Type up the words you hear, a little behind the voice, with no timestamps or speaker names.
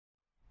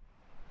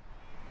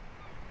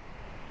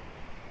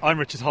I'm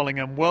Richard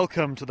Hollingham.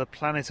 Welcome to the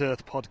Planet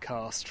Earth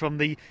podcast from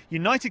the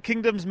United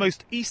Kingdom's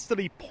most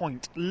easterly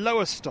point,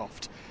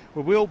 Lowestoft,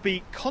 where we'll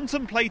be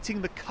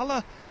contemplating the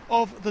colour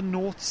of the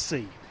North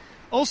Sea.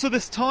 Also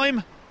this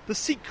time, the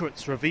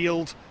secrets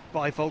revealed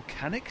by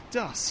volcanic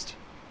dust.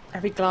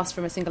 Every glass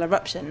from a single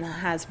eruption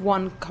has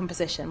one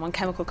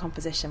chemical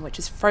composition, which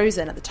is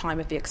frozen at the time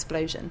of the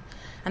explosion.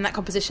 And that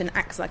composition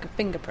acts like a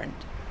fingerprint.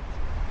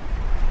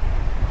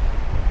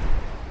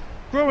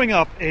 Growing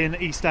up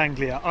in East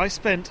Anglia, I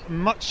spent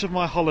much of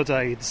my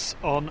holidays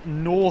on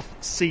North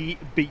Sea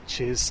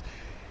beaches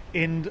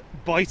in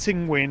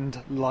biting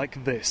wind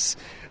like this.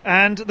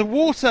 And the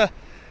water,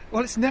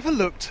 well, it's never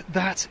looked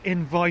that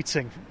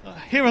inviting.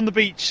 Here on the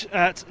beach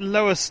at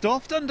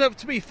Lowestoft, under,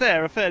 to be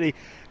fair, a fairly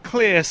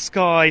clear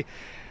sky,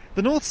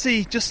 the North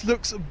Sea just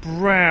looks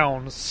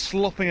brown,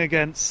 slopping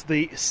against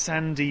the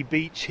sandy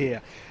beach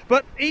here.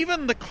 But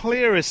even the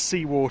clearest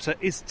seawater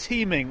is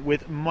teeming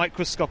with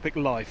microscopic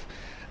life.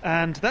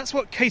 And that's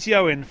what Katie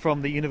Owen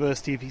from the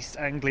University of East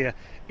Anglia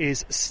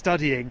is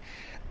studying.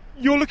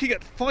 You're looking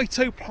at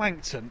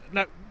phytoplankton.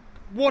 Now,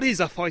 what is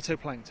a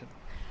phytoplankton?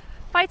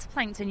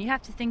 Phytoplankton, you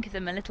have to think of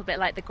them a little bit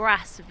like the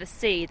grass of the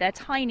sea. They're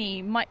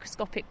tiny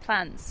microscopic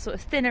plants, sort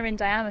of thinner in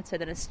diameter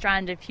than a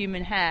strand of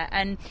human hair,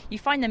 and you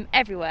find them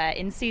everywhere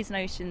in seas and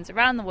oceans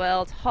around the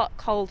world, hot,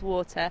 cold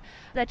water.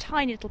 They're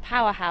tiny little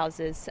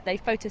powerhouses. They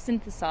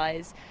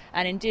photosynthesize,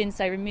 and in doing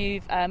so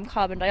remove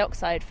carbon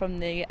dioxide from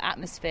the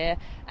atmosphere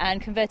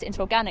and convert it into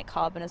organic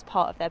carbon as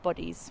part of their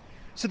bodies.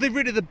 So they're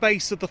really the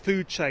base of the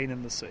food chain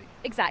in the sea?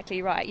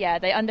 Exactly right, yeah.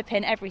 They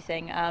underpin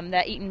everything.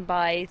 They're eaten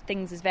by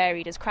things as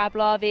varied as crab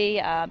larvae,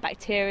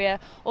 bacteria,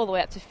 all the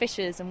way up to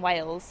fishes and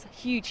whales.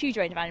 Huge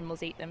range of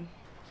animals eat them.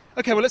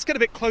 OK, well, let's get a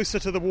bit closer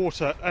to the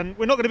water, and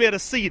we're not going to be able to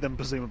see them,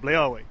 presumably,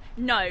 are we?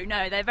 No,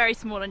 they're very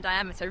small in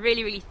diameter,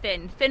 really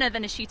thin, thinner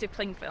than a sheet of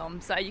cling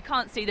film, so you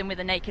can't see them with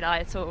the naked eye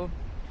at all.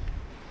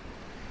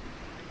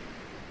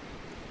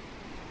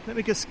 Let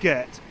me just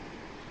get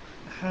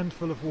a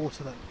handful of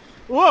water then.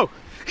 Whoa!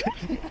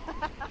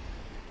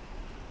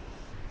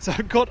 So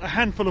I've got a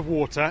handful of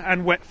water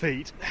and wet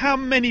feet. How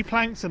many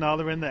plankton are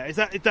there in there? Is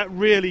that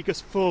really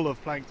just full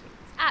of plankton?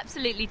 It's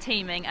absolutely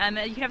teeming.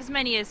 You can have as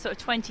many as sort of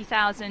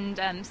 20,000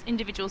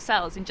 individual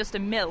cells in just a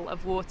mill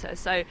of water.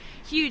 So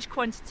huge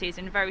quantities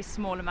in a very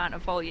small amount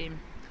of volume.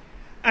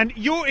 And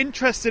you're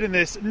interested in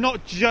this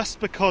not just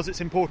because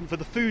it's important for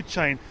the food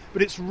chain,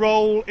 but its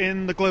role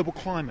in the global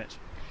climate.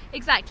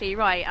 Exactly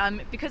right.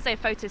 Because they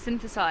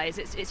photosynthesize,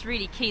 it's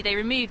really key. They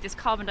remove this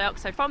carbon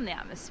dioxide from the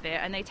atmosphere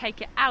and they take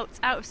it out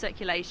of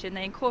circulation.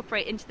 They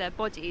incorporate into their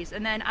bodies,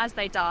 and then as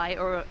they die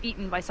or are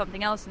eaten by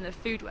something else in the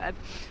food web,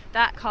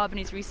 that carbon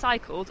is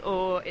recycled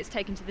or it's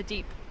taken to the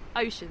deep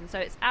ocean. So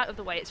it's out of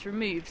the way, it's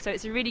removed. So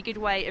it's a really good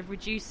way of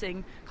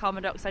reducing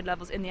carbon dioxide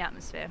levels in the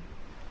atmosphere.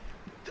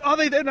 Are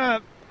they then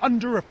a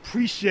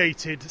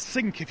underappreciated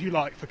sink, if you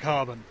like, for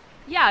carbon?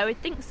 Yeah, I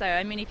would think so.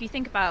 I mean, if you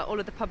think about all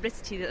of the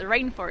publicity that the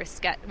rainforests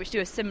get, which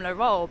do a similar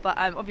role, but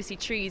obviously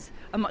trees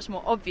are much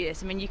more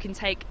obvious. I mean, you can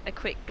take a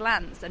quick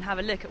glance and have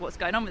a look at what's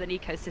going on with an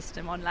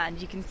ecosystem on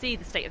land. You can see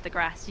the state of the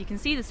grass, you can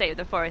see the state of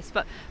the forest,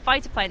 but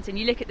phytoplankton,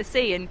 you look at the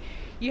sea and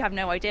you have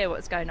no idea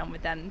what's going on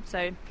with them.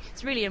 So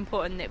it's really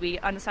important that we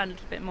understand a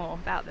little bit more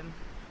about them.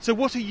 So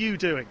what are you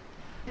doing?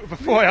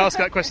 Before I ask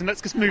that question,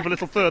 let's just move a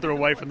little further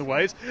away from the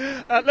waves.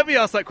 Let me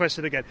ask that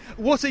question again.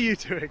 What are you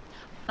doing?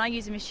 I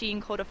use a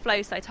machine called a flow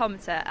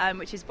cytometer,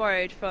 which is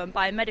borrowed from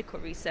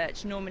biomedical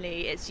research.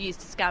 Normally it's used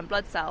to scan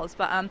blood cells,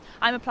 but I'm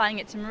applying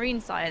it to marine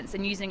science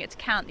and using it to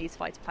count these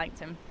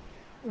phytoplankton.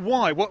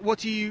 Why?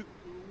 What are you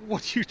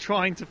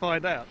trying to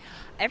find out?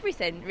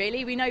 Everything,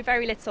 really. We know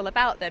very little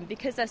about them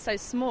because they're so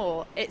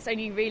small. It's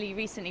only really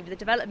recently with the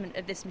development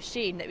of this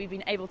machine that we've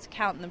been able to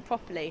count them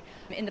properly.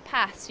 In the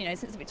past,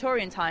 since the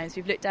Victorian times,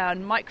 we've looked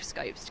down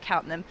microscopes to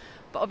count them,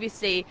 but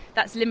obviously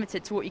that's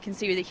limited to what you can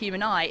see with the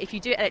human eye. If you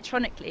do it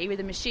electronically with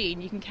a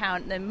machine, you can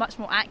count them much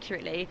more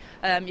accurately,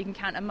 you can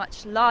count a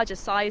much larger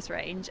size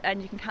range,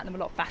 and you can count them a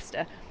lot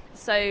faster.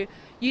 So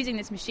using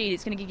this machine,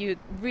 it's going to give you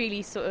a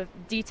really sort of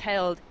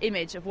detailed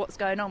image of what's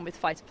going on with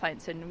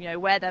phytoplankton,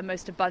 where they're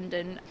most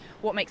abundant,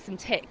 what makes them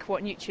tick,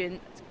 what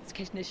nutrient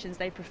conditions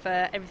they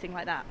prefer, everything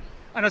like that.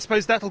 And I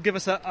suppose that'll give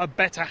us a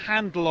better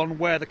handle on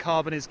where the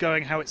carbon is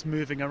going, how it's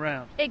moving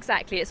around.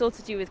 Exactly. It's all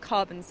to do with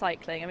carbon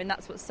cycling. I mean,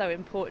 that's what's so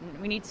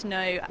important. We need to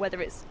know whether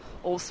it's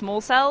all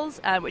small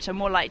cells, which are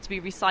more likely to be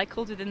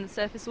recycled within the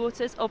surface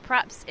waters, or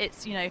perhaps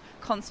it's,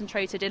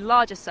 concentrated in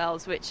larger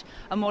cells, which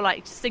are more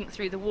likely to sink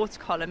through the water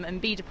column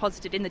and be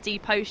deposited in the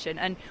deep ocean.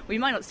 And we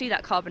might not see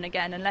that carbon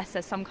again unless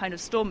there's some kind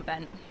of storm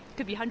event. It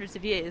could be hundreds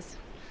of years.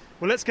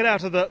 Well, let's get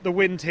out of the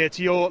wind here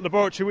to your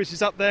laboratory, which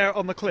is up there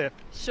on the cliff.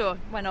 Sure,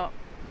 why not?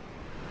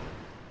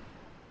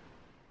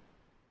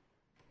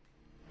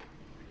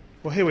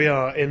 Well, here we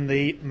are in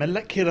the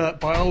Molecular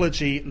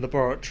Biology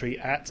Laboratory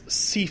at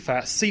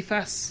CEFAS.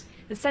 CEFAS?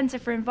 The Centre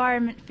for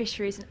Environment,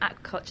 Fisheries and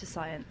Aquaculture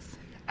Science.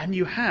 And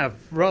you have,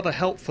 rather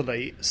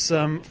helpfully,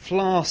 some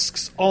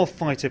flasks of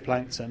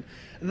phytoplankton.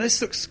 And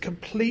this looks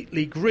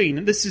completely green,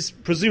 and this is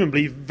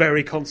presumably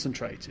very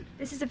concentrated.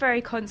 This is a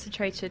very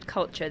concentrated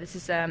culture. This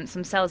is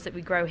some cells that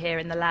we grow here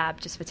in the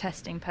lab just for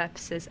testing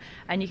purposes,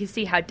 and you can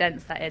see how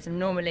dense that is, and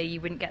normally you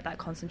wouldn't get that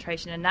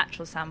concentration in a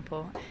natural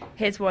sample.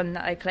 Here's one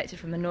that I collected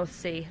from the North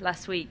Sea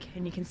last week,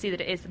 and you can see that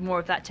it is more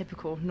of that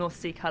typical North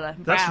Sea colour.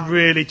 That's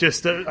really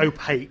just an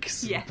opaque,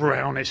 Yeah.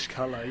 brownish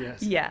colour,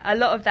 yes. Yeah, a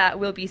lot of that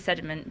will be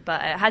sediment,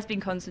 but it has been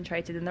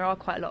concentrated, and there are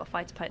quite a lot of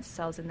phytoplankton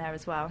cells in there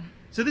as well.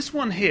 So this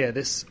one here,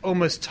 this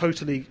almost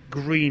totally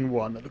green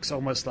one that looks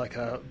almost like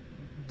a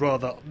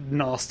rather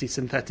nasty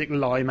synthetic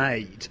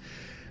limeade,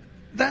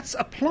 that's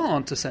a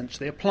plant,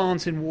 essentially, a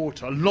plant in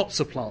water, lots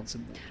of plants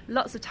in water.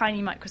 Lots of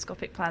tiny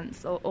microscopic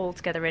plants all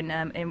together in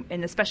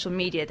the special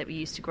media that we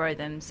use to grow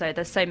them. So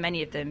there's so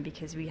many of them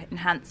because we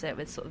enhance it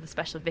with sort of the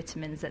special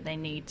vitamins that they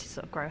need to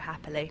sort of grow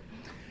happily.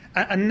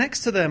 And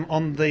next to them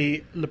on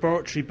the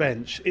laboratory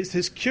bench, it's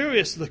this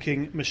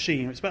curious-looking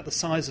machine. It's about the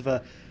size of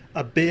a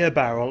beer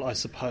barrel, I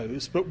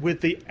suppose, but with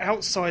the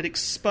outside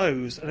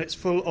exposed, and it's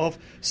full of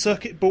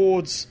circuit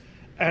boards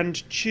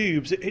and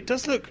tubes. It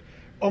does look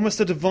almost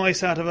a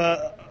device out of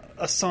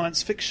a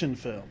science fiction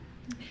film.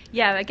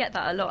 Yeah, I get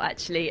that a lot,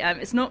 actually.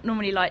 It's not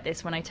normally like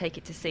this when I take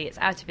it to sea. It's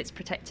out of its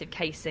protective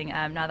casing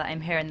now that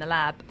I'm here in the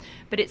lab.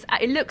 But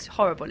it looks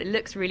horrible. It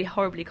looks really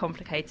horribly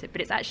complicated,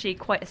 but it's actually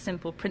quite a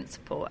simple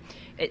principle.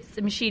 It's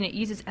a machine it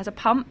uses as a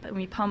pump, and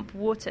we pump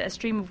a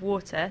stream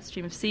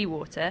of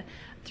seawater,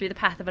 through the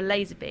path of a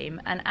laser beam,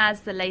 and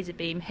as the laser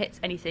beam hits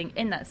anything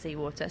in that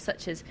seawater,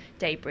 such as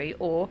debris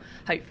or,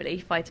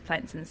 hopefully,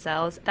 phytoplankton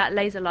cells, that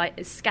laser light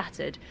is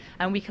scattered,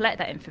 and we collect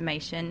that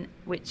information,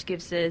 which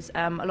gives us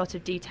a lot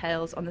of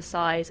details on the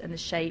size and the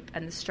shape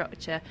and the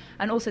structure,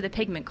 and also the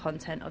pigment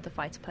content of the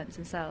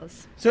phytoplankton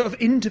cells. So of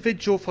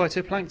individual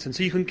phytoplankton,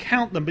 so you can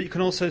count them, but you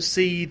can also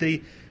see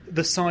the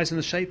size and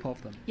the shape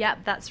of them. Yeah,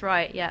 that's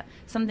right, yeah.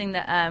 Something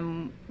that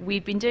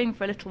we've been doing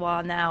for a little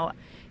while now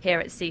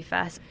here at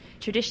CFAS.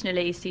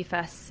 Traditionally,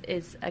 CFAS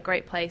is a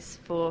great place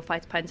for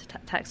phytoplankton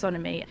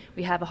taxonomy.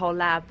 We have a whole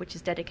lab which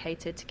is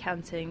dedicated to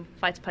counting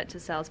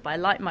phytoplankton cells by a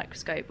light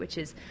microscope, which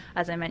is,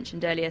 as I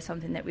mentioned earlier,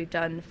 something that we've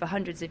done for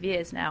hundreds of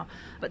years now.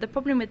 But the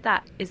problem with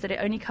that is that it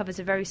only covers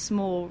a very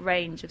small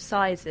range of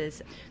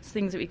sizes. It's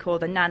things that we call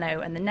the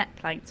nano and the net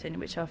plankton,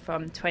 which are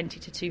from 20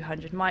 to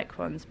 200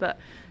 microns. But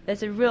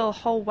there's a real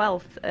whole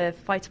wealth of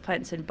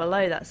phytoplankton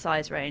below that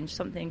size range,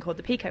 something called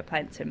the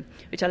picoplankton,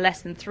 which are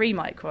less than 3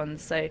 microns.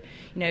 So,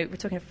 we're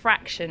talking a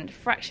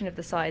fraction of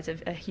the size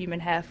of a human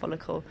hair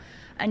follicle.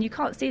 And you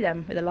can't see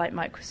them with a light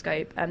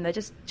microscope, and they're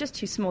just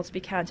too small to be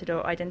counted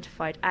or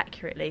identified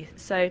accurately.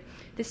 So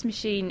this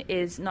machine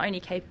is not only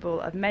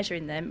capable of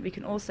measuring them, we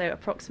can also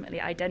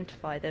approximately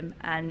identify them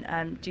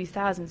and do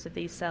thousands of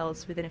these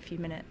cells within a few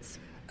minutes.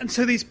 And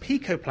so these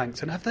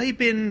picoplankton, have they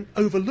been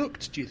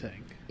overlooked, do you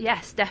think?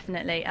 Yes,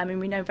 definitely. I mean,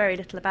 we know very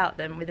little about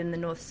them within the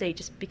North Sea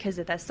just because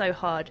they're so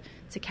hard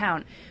to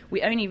count.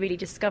 We only really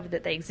discovered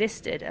that they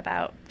existed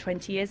about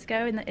 20 years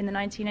ago in the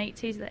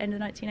 1980s, the end of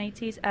the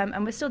 1980s,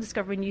 and we're still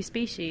discovering new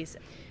species.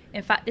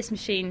 In fact, this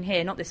machine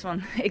here, not this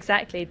one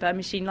exactly, but a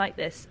machine like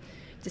this,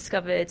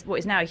 discovered what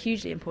is now a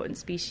hugely important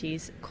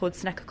species called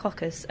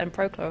Synechococcus and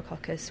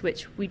Prochlorococcus,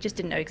 which we just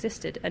didn't know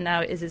existed, and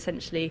now is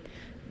essentially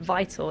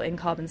vital in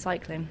carbon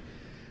cycling.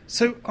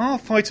 So are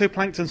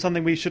phytoplankton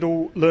something we should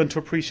all learn to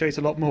appreciate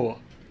a lot more?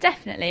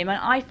 Definitely. I mean,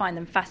 I find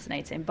them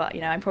fascinating,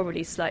 but, I'm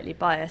probably slightly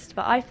biased.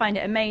 But I find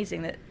it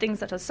amazing that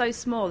things that are so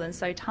small and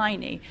so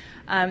tiny,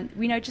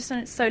 we know just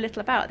so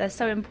little about. They're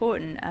so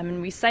important.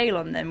 And we sail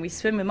on them, we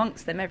swim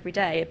amongst them every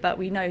day, but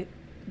we know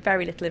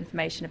very little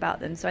information about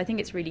them. So I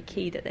think it's really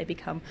key that they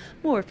become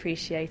more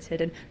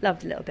appreciated and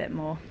loved a little bit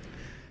more.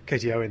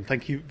 Katie Owen,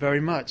 thank you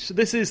very much.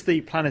 This is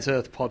the Planet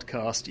Earth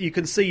podcast. You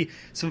can see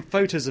some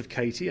photos of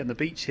Katie and the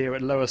beach here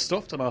at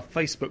Lowestoft on our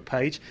Facebook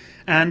page.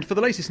 And for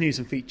the latest news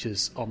and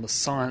features on the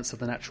science of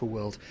the natural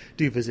world,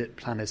 do visit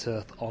Planet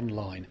Earth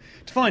Online.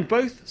 To find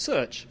both,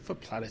 search for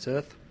Planet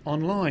Earth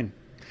Online.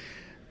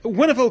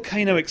 When a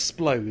volcano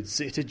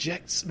explodes, it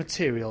ejects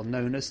material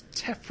known as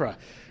tephra.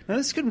 Now,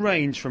 this can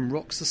range from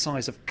rocks the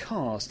size of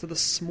cars to the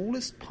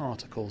smallest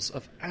particles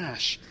of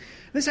ash.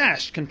 This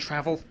ash can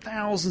travel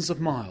thousands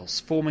of miles,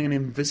 forming an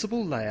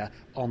invisible layer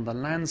on the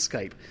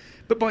landscape.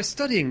 But by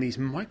studying these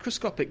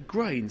microscopic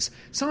grains,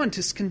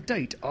 scientists can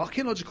date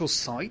archaeological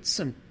sites,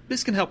 and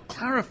this can help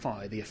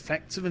clarify the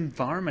effects of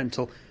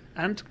environmental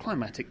and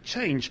climatic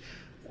change,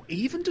 or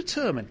even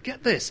determine,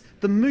 get this,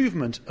 the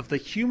movement of the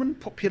human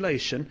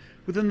population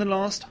within the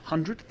last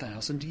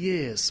 100,000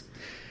 years.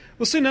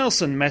 Well, Sue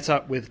Nelson met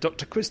up with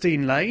Dr.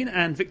 Christine Lane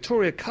and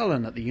Victoria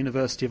Cullen at the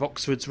University of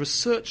Oxford's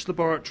Research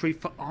Laboratory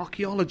for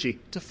Archaeology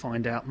to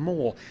find out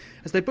more,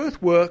 as they both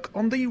work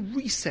on the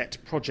RESET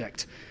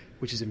project,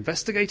 which is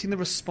investigating the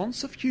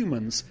response of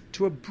humans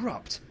to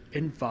abrupt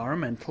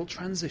environmental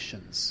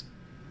transitions.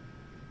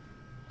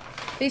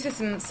 These are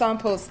some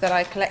samples that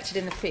I collected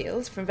in the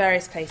field from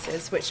various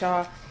places, which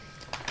are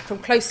from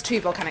close to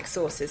volcanic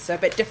sources, so a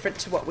bit different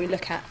to what we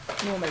look at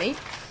normally.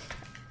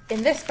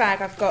 In this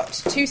bag I've got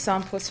 2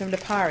 samples from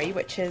Lipari,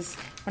 which is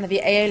one of the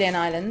Aeolian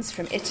Islands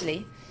from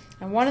Italy,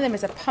 And one of them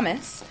is a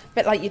pumice, a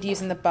bit like you'd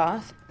use in the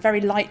bath, very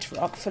light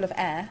rock full of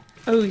air.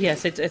 Oh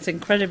yes, it's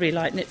incredibly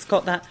light, and it's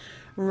got that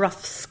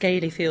rough,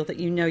 scaly feel that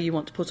you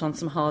want to put on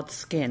some hard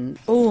skin.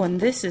 Oh, and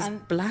this is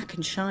black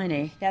and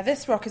shiny. Yeah,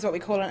 this rock is what we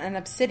call an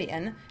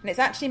obsidian, and it's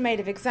actually made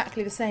of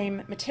exactly the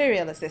same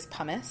material as this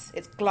pumice.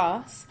 It's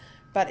glass,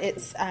 but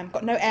it's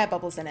got no air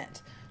bubbles in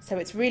it. So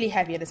it's really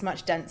heavy and it's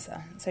much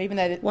denser. So even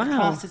though the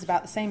cast is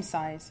about the same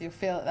size, you'll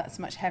feel that that's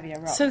a much heavier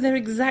rock. So they're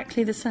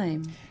exactly the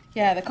same?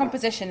 Yeah, the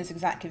composition is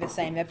exactly the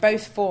same. They're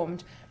both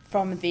formed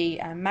from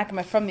the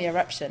magma from the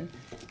eruption.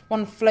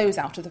 One flows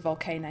out of the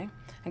volcano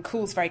and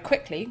cools very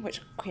quickly,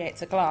 which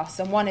creates a glass,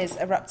 and one is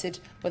erupted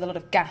with a lot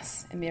of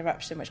gas in the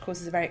eruption, which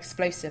causes a very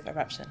explosive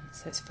eruption,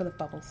 so it's full of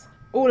bubbles.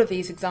 All of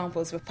these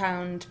examples were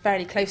found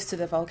fairly close to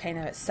the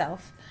volcano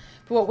itself,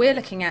 but what we're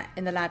looking at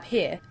in the lab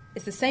here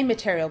is the same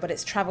material, but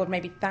it's travelled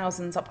maybe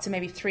thousands, up to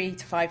maybe 3,000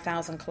 to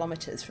 5,000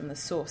 kilometres from the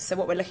source. So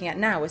what we're looking at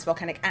now is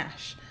volcanic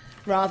ash,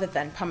 rather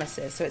than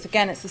pumices. So it's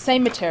the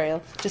same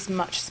material, just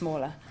much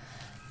smaller.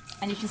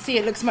 And you can see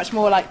it looks much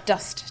more like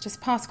dust, just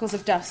particles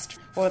of dust,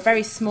 or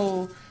very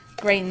small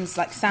grains,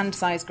 like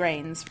sand-sized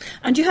grains.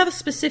 And do you have a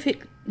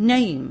specific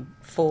name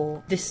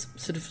for this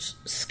sort of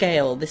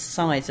scale, this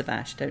size of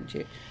ash, don't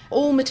you?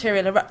 All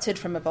material erupted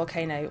from a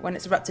volcano, when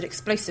it's erupted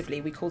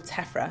explosively, we call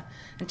tephra.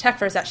 And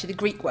tephra is actually the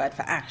Greek word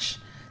for ash.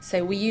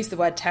 So we use the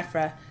word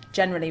tephra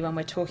generally when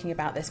we're talking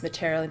about this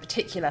material, in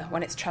particular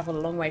when it's travelled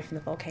a long way from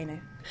the volcano.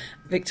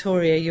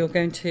 Victoria, you're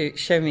going to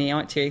show me,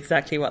 aren't you,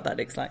 exactly what that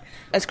looks like?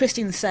 As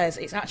Christine says,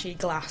 it's actually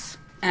glass.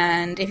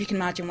 And if you can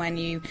imagine when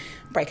you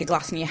break a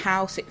glass in your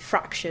house, it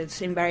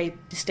fractures in very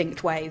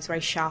distinct ways, very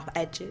sharp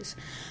edges.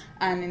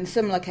 And in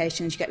some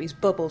locations you get these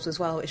bubbles as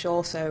well, which are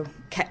also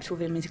kept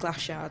within these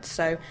glass shards.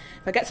 So if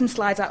I get some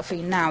slides out for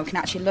you now, we can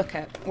actually look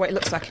at what it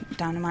looks like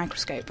down a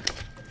microscope.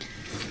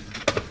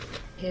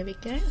 Here we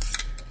go.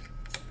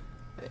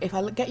 If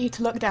I get you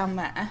to look down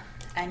there,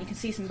 and you can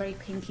see some very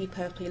pinky,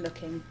 purpley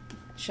looking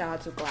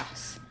shards of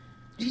glass.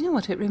 Do you know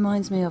what? It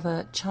reminds me of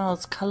a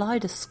child's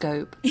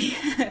kaleidoscope.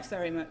 Yes,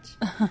 very much.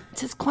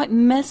 It's quite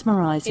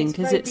mesmerising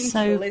because it's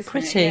so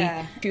pretty.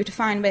 Yeah. If you were to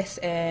find this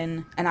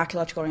in an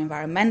archaeological or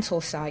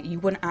environmental site, you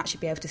wouldn't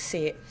actually be able to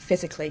see it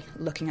physically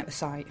looking at the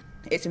site.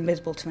 It's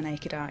invisible to the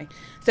naked eye.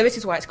 So this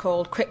is why it's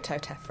called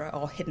cryptotephra,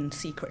 or hidden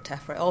secret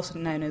tephra, also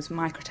known as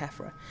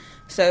microtephra.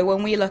 So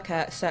when we look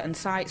at certain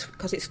sites,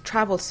 because it's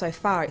travelled so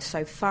far, it's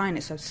so fine,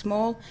 it's so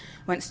small,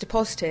 when it's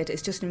deposited,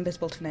 it's just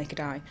invisible to the naked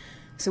eye.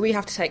 So we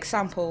have to take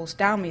samples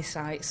down these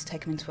sites,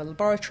 take them into a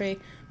laboratory,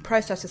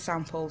 process the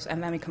samples,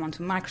 and then we come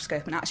onto a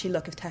microscope and actually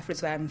look if tephra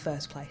is there in the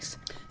first place.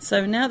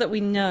 So now that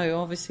we know,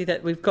 obviously,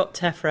 that we've got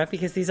tephra,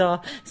 because these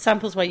are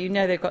samples where you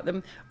know they've got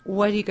them,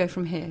 where do you go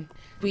from here?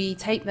 We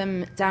take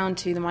them down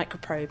to the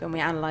microprobe and we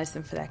analyse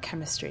them for their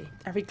chemistry.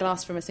 Every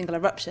glass from a single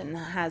eruption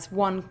has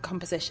one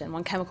composition,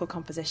 one chemical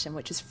composition,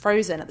 which is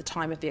frozen at the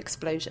time of the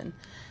explosion.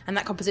 And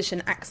that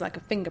composition acts like a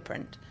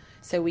fingerprint.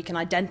 So we can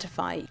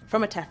identify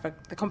from a tephra,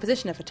 the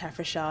composition of a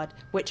tephra shard,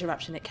 which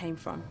eruption it came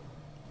from.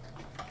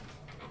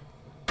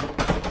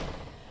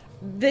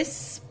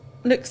 This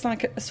looks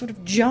like a sort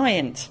of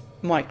giant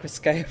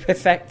microscope,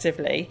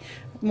 effectively,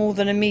 more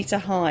than 1 metre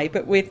high,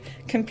 but with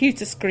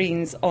computer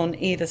screens on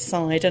either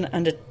side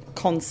and a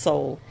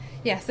console.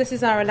 Yes, this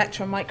is our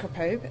electron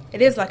microprobe.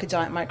 It is like a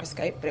giant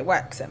microscope, but it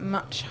works at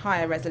much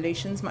higher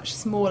resolutions, much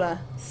smaller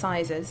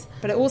sizes.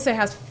 But it also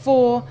has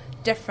 4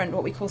 different,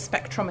 what we call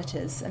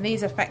spectrometers, and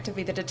these are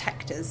effectively the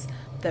detectors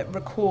that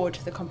record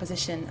the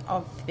composition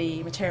of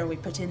the material we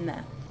put in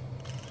there.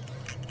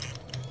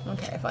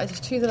 Okay, if I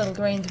just choose a little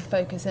grain to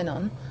focus in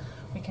on,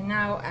 we can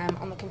now,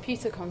 on the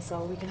computer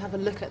console, we can have a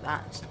look at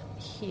that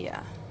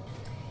here.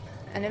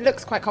 And it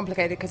looks quite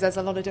complicated because there's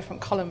a lot of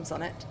different columns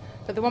on it.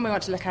 But the one we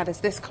want to look at is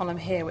this column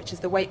here, which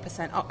is the weight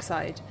 %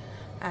 oxide.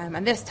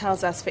 And this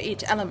tells us for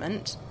each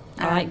element.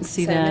 I can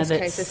see there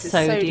that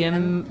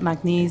sodium,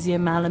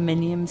 magnesium,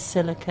 aluminium,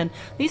 silicon.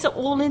 These are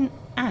all in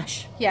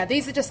ash. Yeah,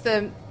 these are just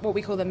what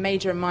we call the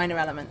major and minor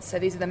elements. So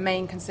these are the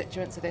main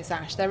constituents of this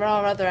ash. There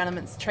are other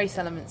elements, trace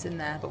elements in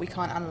there, but we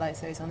can't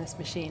analyse those on this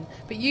machine.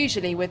 But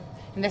usually with,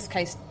 in this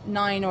case,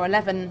 9 or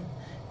 11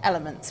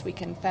 elements, we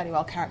can fairly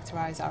well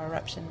characterise our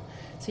eruption.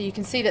 So you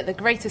can see that the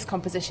greatest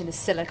composition is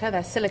silica.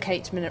 They're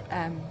silicate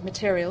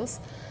materials,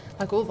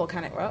 like all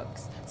volcanic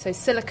rocks. So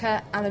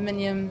silica,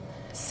 aluminium,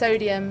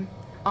 sodium,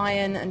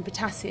 iron and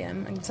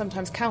potassium, and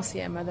sometimes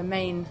calcium are the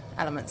main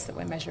elements that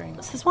we're measuring.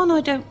 There's one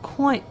I don't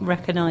quite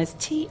recognise.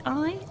 Ti?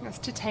 That's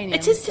titanium.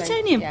 It is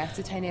titanium? Yeah,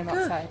 titanium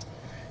oxide.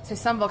 So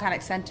some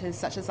volcanic centres,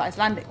 such as the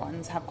Icelandic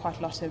ones, have quite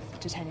a lot of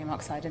titanium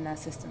oxide in their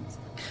systems.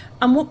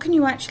 And what can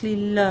you actually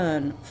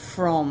learn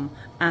from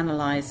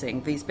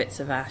analysing these bits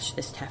of ash,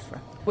 this tephra?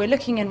 We're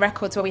looking in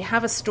records where we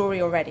have a story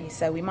already.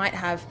 So we might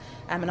have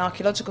an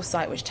archaeological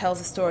site which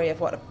tells a story of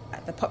what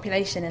the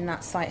population in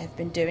that site have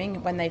been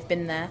doing when they've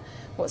been there,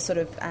 what sort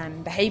of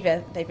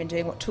behaviour they've been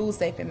doing, what tools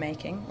they've been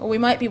making. Or we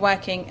might be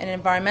working in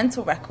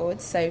environmental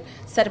records, so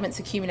sediments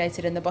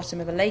accumulated in the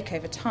bottom of a lake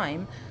over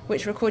time,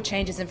 which record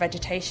changes in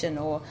vegetation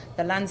or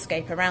the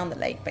landscape around the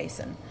lake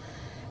basin.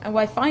 And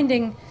by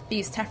finding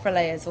these tephra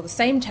layers, or the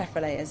same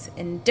tephra layers,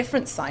 in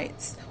different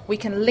sites, we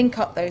can link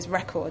up those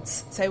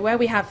records. So where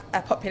we have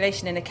a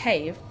population in a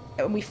cave,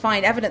 and we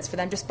find evidence for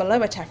them just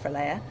below a tephra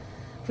layer,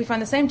 if we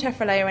find the same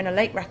tephra layer in a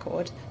lake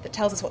record that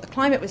tells us what the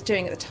climate was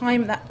doing at the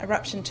time that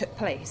eruption took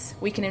place,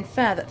 we can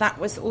infer that that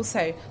was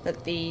also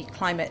that the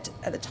climate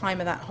at the time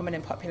of that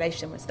hominin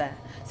population was there.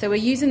 So we're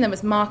using them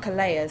as marker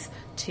layers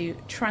to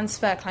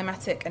transfer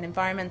climatic and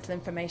environmental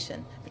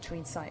information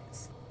between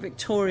sites.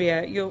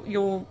 Victoria,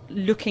 you're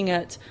looking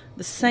at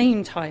the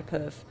same type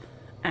of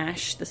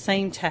ash, the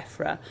same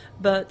tephra,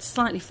 but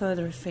slightly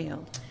further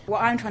afield.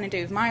 What I'm trying to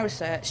do with my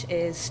research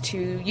is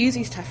to use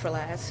these tephra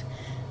layers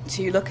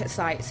to look at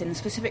sites in a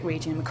specific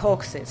region in the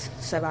Caucasus.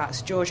 So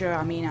that's Georgia,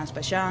 Armenia,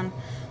 Azerbaijan,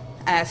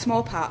 a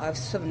small part of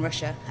southern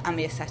Russia and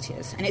the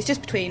Ossetias. And it's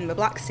just between the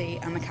Black Sea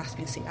and the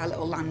Caspian Sea, a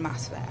little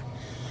landmass there.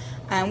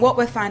 And what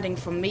we're finding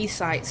from these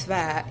sites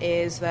there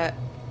is that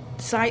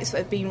sites that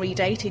have been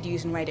redated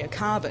using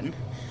radiocarbon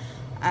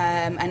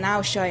are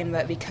now showing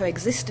that the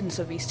coexistence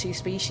of these two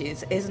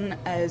species isn't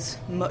as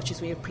much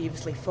as we had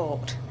previously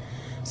thought.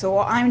 So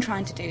what I'm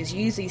trying to do is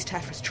use these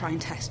tephras to try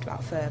and test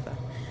that further.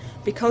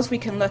 Because we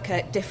can look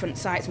at different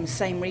sites in the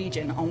same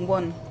region on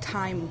one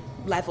time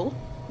level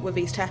with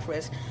these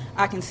tephras,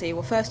 I can see,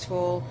 well, first of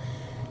all,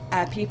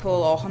 people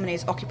or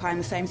hominids occupying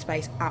the same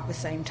space at the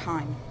same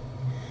time.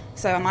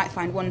 So I might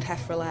find one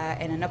tephra layer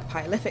in an Upper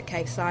Paleolithic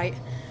cave site,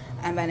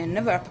 and then in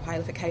another Upper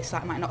Paleolithic cave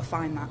site I might not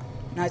find that.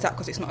 Now, is that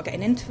because it's not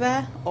getting into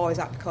there, or is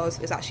that because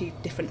there's actually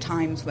different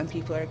times when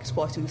people are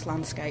exploiting this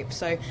landscape?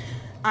 So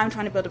I'm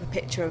trying to build up a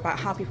picture about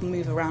how people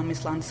move around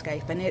this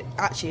landscape, and it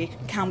actually,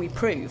 can we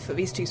prove that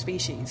these two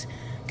species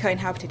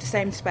co-inhabited the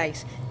same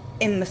space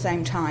in the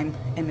same time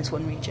in this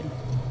one region?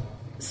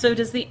 So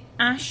does the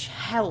ash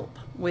help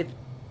with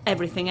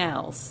everything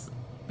else,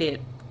 be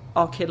it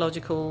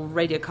archaeological,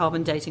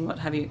 radiocarbon dating, what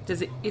have you?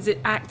 Is it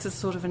act as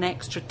sort of an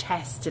extra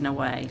test in a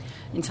way,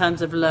 in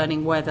terms of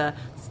learning whether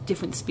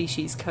different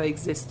species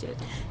coexisted?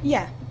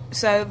 Yeah.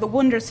 So the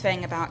wondrous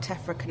thing about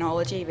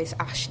tephrochronology, this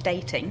ash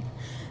dating,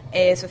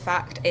 is the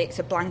fact it's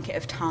a blanket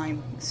of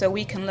time. So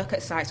we can look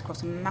at sites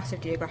across a massive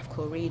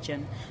geographical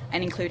region,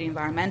 and including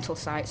environmental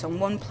sites, on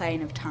one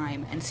plane of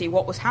time and see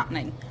what was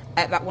happening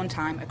at that one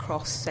time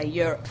across, say,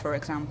 Europe, for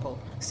example.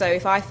 So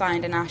if I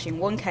find an ash in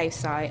one cave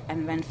site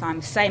and then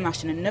find the same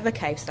ash in another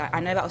cave site,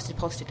 I know that was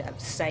deposited at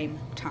the same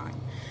time.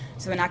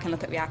 So then I can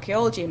look at the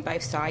archaeology in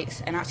both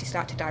sites and actually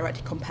start to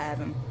directly compare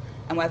them.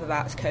 And whether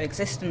that's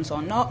coexistence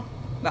or not,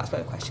 that's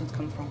where the questions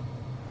come from.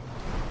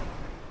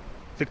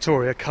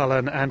 Victoria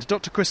Cullen and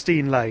Dr.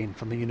 Christine Lane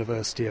from the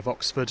University of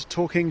Oxford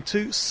talking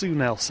to Sue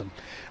Nelson.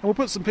 And we'll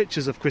put some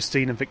pictures of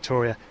Christine and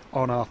Victoria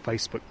on our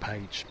Facebook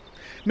page.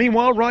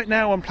 Meanwhile, right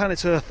now on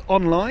Planet Earth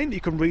Online,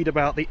 you can read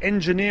about the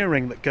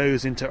engineering that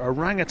goes into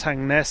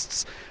orangutan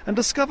nests and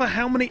discover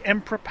how many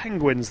emperor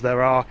penguins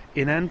there are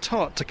in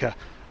Antarctica,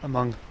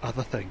 among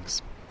other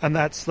things. And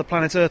that's the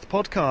Planet Earth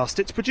podcast.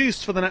 It's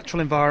produced for the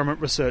Natural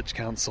Environment Research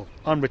Council.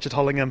 I'm Richard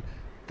Hollingham.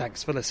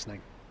 Thanks for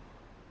listening.